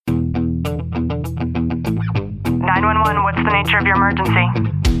911, what's the nature of your emergency?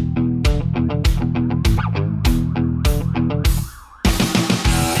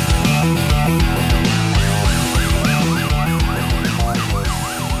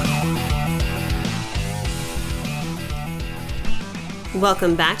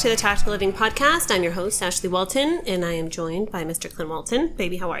 Welcome back to the Tactical Living Podcast. I'm your host, Ashley Walton, and I am joined by Mr. Clint Walton.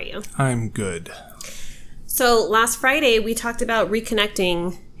 Baby, how are you? I'm good. So last Friday, we talked about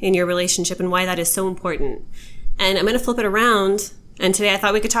reconnecting in your relationship and why that is so important. And I'm going to flip it around. And today I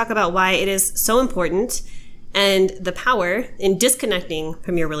thought we could talk about why it is so important and the power in disconnecting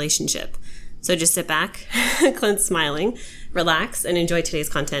from your relationship. So just sit back, Clint's smiling, relax, and enjoy today's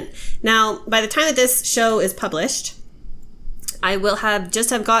content. Now, by the time that this show is published, I will have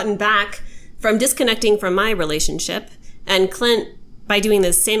gotten back from disconnecting from my relationship, and Clint by doing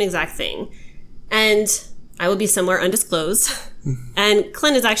the same exact thing. And I will be somewhere undisclosed. And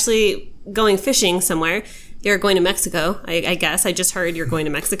Clint is actually going fishing somewhere. You're going to Mexico, I guess. I just heard you're going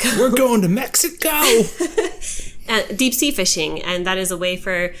to Mexico. We're going to Mexico! Deep sea fishing. And that is a way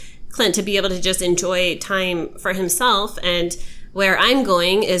for Clint to be able to just enjoy time for himself. And where I'm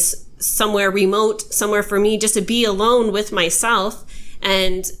going is somewhere remote, somewhere for me just to be alone with myself.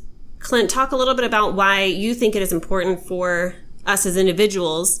 And Clint, talk a little bit about why you think it is important for us as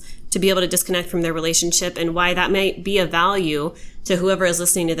individuals to be able to disconnect from their relationship and why that might be of value to whoever is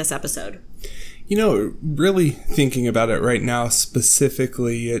listening to this episode. You know, really thinking about it right now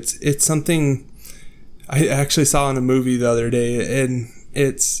specifically, it's something I actually saw in a movie the other day, and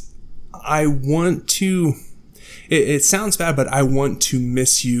it sounds bad, but I want to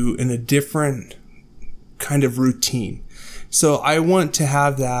miss you in a different kind of routine. So I want to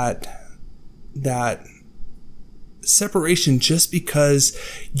have that separation just because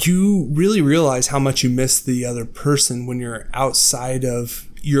you really realize how much you miss the other person when you're outside of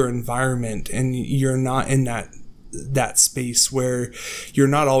your environment and you're not in that space where you're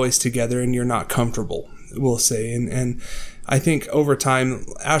not always together and you're not comfortable, we'll say. And I think over time,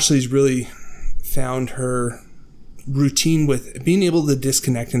 Ashley's really found her routine with being able to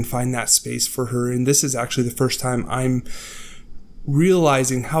disconnect and find that space for her. And this is actually the first time I'm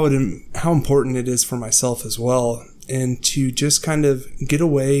realizing how important it is for myself as well, and to just kind of get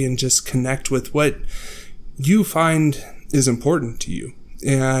away and just connect with what you find is important to you.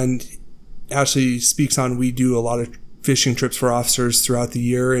 And Ashley speaks on, we do a lot of fishing trips for officers throughout the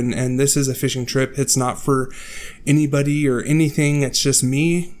year, and this is a fishing trip. It's not for anybody or anything. It's just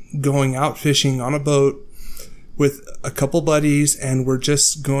me going out fishing on a boat with a couple buddies, and we're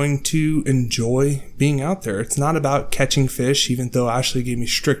just going to enjoy being out there. It's not about catching fish, even though Ashley gave me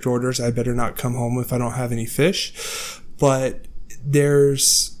strict orders. I better not come home if I don't have any fish. But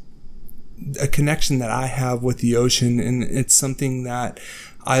there's a connection that I have with the ocean, and it's something that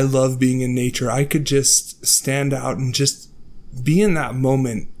I love being in nature. I could just stand out and just be in that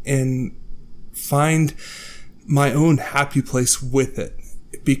moment and find my own happy place with it,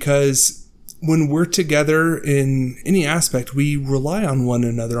 because when we're together in any aspect, we rely on one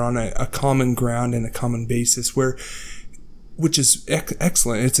another on a common ground and a common basis, which is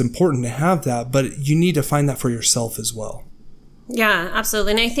excellent. It's important to have that, but you need to find that for yourself as well. Yeah,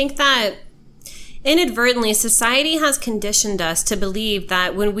 absolutely. And I think that inadvertently, society has conditioned us to believe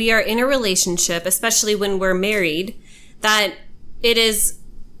that when we are in a relationship, especially when we're married, that it is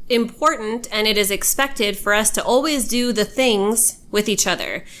important and it is expected for us to always do the things with each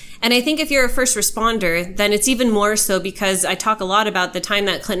other. And I think if you're a first responder, then it's even more so, because I talk a lot about the time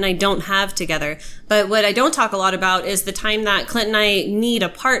that Clint and I don't have together. But what I don't talk a lot about is the time that Clint and I need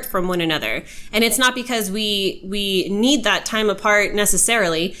apart from one another. And it's not because we need that time apart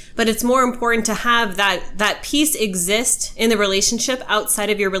necessarily, but it's more important to have that peace exist in the relationship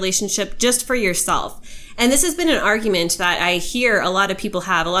outside of your relationship just for yourself. And this has been an argument that I hear a lot of people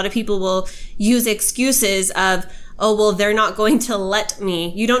have. A lot of people will use excuses of, oh, well, they're not going to let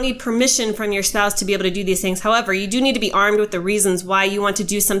me. You don't need permission from your spouse to be able to do these things. However, you do need to be armed with the reasons why you want to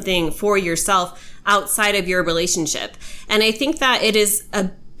do something for yourself outside of your relationship. And I think that it is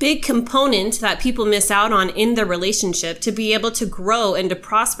a big component that people miss out on in the relationship to be able to grow and to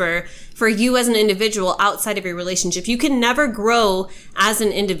prosper for you as an individual outside of your relationship. You can never grow as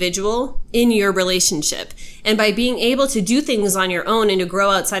an individual in your relationship. And by being able to do things on your own and to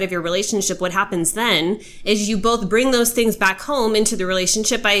grow outside of your relationship, what happens then is you both bring those things back home into the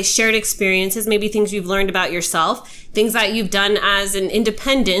relationship by shared experiences, maybe things you've learned about yourself, things that you've done as an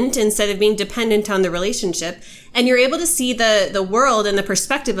independent instead of being dependent on the relationship. And you're able to see the world and the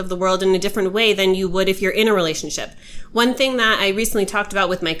perspective of the world in a different way than you would if you're in a relationship. One thing that I recently talked about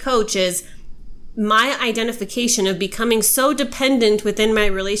with my coach is my identification of becoming so dependent within my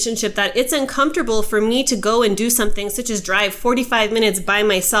relationship that it's uncomfortable for me to go and do something such as drive 45 minutes by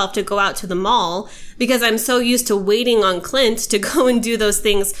myself to go out to the mall because I'm so used to waiting on Clint to go and do those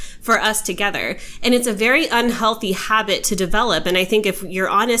things for us together. And it's a very unhealthy habit to develop. And I think if you're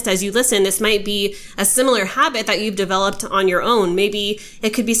honest as you listen, this might be a similar habit that you've developed on your own. Maybe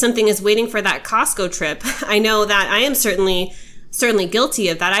it could be something as waiting for that Costco trip. I know that I am certainly guilty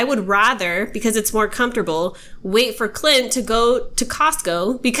of that. I would rather, because it's more comfortable, wait for Clint to go to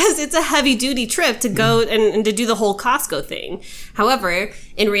Costco because it's a heavy duty trip to go and to do the whole Costco thing. However,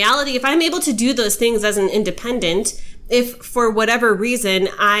 in reality, if I'm able to do those things as an independent, if for whatever reason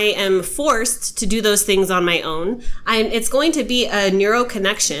I am forced to do those things on my own, it's going to be a neural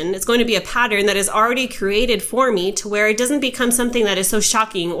connection. It's going to be a pattern that is already created for me to where it doesn't become something that is so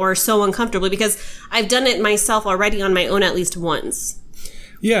shocking or so uncomfortable because I've done it myself already on my own at least once.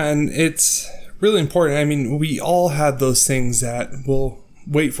 Yeah, and it's really important. I mean, we all have those things that will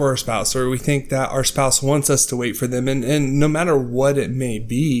wait for our spouse, or we think that our spouse wants us to wait for them. And no matter what it may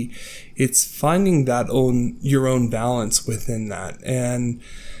be, it's finding your own balance within that. And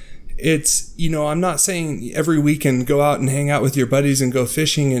it's, I'm not saying every weekend go out and hang out with your buddies and go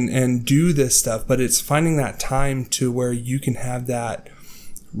fishing and do this stuff, but it's finding that time to where you can have that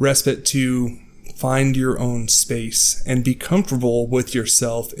respite to find your own space and be comfortable with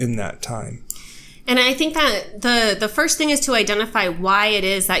yourself in that time. And I think that the first thing is to identify why it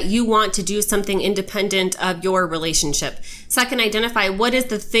is that you want to do something independent of your relationship. Second, identify what is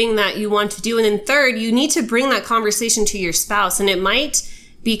the thing that you want to do. And then third, you need to bring that conversation to your spouse. And it might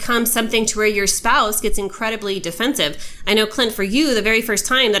become something to where your spouse gets incredibly defensive. I know, Clint, for you, the very first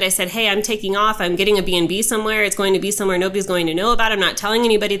time that I said, hey, I'm taking off, I'm getting a B&B somewhere, it's going to be somewhere nobody's going to know about, I'm not telling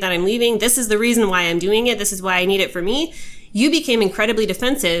anybody that I'm leaving, this is the reason why I'm doing it, this is why I need it for me. You became incredibly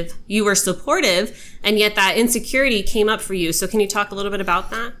defensive. You were supportive, and yet that insecurity came up for you. So can you talk a little bit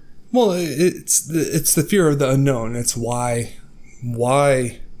about that? Well, it's the fear of the unknown. It's why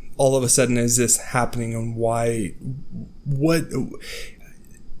all of a sudden is this happening, and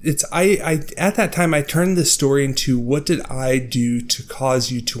I at that time I turned this story into what did I do to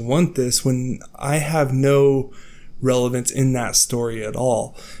cause you to want this when I have no relevance in that story at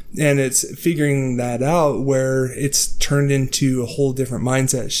all. And it's figuring that out where it's turned into a whole different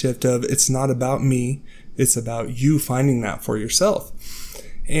mindset shift of it's not about me, it's about you finding that for yourself.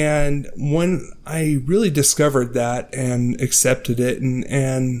 And when I really discovered that and accepted it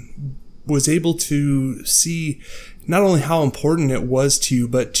and was able to see not only how important it was to you,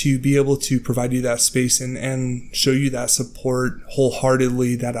 but to be able to provide you that space and show you that support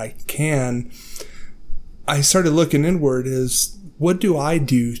wholeheartedly that I can, I started looking inward as what do I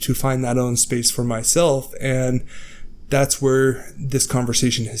do to find that own space for myself? And that's where this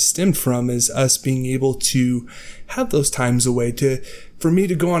conversation has stemmed from, is us being able to have those times away for me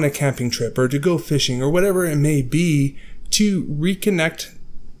to go on a camping trip or to go fishing or whatever it may be, to reconnect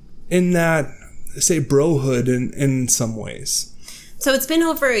in that, say, brohood in some ways. So it's been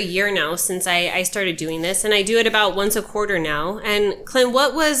over a year now since I started doing this, and I do it about once a quarter now. And Clint,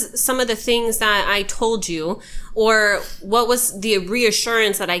 what was some of the things that I told you, or what was the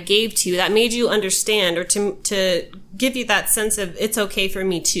reassurance that I gave to you that made you understand, or to give you that sense of it's okay for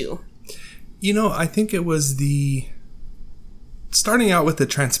me too? I think it was the starting out with the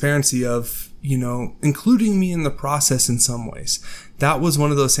transparency of, including me in the process in some ways. That was one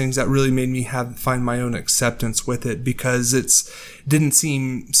of those things that really made me find my own acceptance with it, because it didn't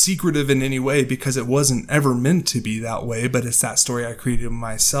seem secretive in any way, because it wasn't ever meant to be that way, but it's that story I created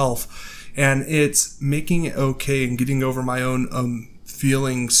myself. And it's making it okay and getting over my own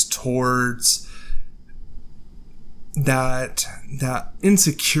feelings towards that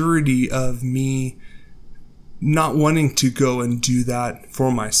insecurity of me not wanting to go and do that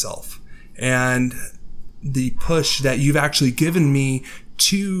for myself. And the push that you've actually given me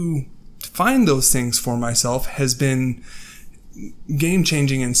to find those things for myself has been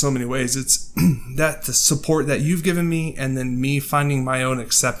game-changing in so many ways. It's that the support that you've given me, and then me finding my own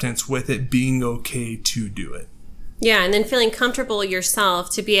acceptance with it being okay to do it. Yeah, and then feeling comfortable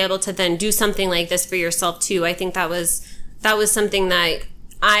yourself to be able to then do something like this for yourself too. I think that was something that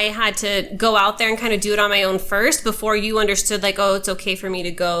I had to go out there and kind of do it on my own first before you understood, like, oh, it's okay for me to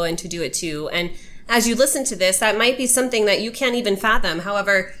go and to do it too. And as you listen to this, that might be something that you can't even fathom.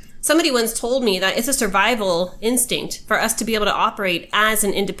 However, somebody once told me that it's a survival instinct for us to be able to operate as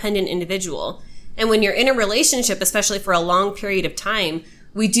an independent individual. And when you're in a relationship, especially for a long period of time,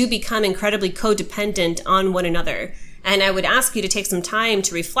 we do become incredibly codependent on one another. And I would ask you to take some time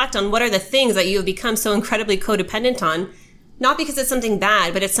to reflect on what are the things that you have become so incredibly codependent on. not because it's something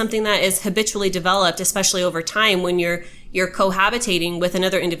bad, but it's something that is habitually developed, especially over time when you're cohabitating with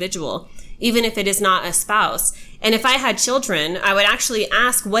another individual, even if it is not a spouse. And if I had children, I would actually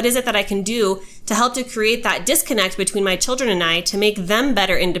ask, what is it that I can do to help to create that disconnect between my children and I to make them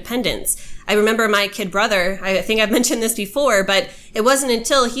better independents? I remember my kid brother, I think I've mentioned this before, but it wasn't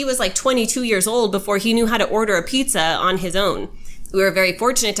until he was like 22 years old before he knew how to order a pizza on his own. We were very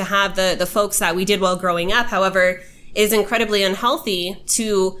fortunate to have the folks that we did while growing up. However, it is incredibly unhealthy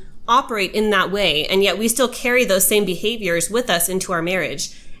to operate in that way, and yet we still carry those same behaviors with us into our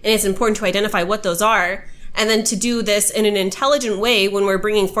marriage. And it's important to identify what those are, and then to do this in an intelligent way when we're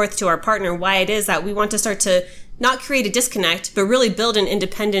bringing forth to our partner why it is that we want to start to not create a disconnect, but really build an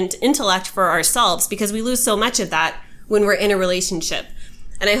independent intellect for ourselves, because we lose so much of that when we're in a relationship.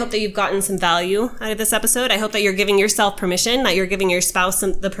 And I hope that you've gotten some value out of this episode. I hope that you're giving yourself permission, that you're giving your spouse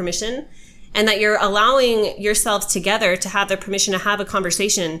the permission, and that you're allowing yourselves together to have the permission to have a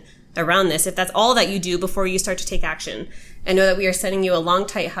conversation around this, if that's all that you do before you start to take action. I know that we are sending you a long,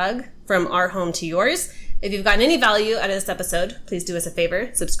 tight hug from our home to yours. If you've gotten any value out of this episode, please do us a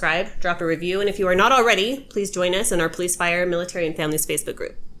favor, subscribe, drop a review, and if you are not already, please join us in our Police, Fire, Military, and Families Facebook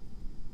group.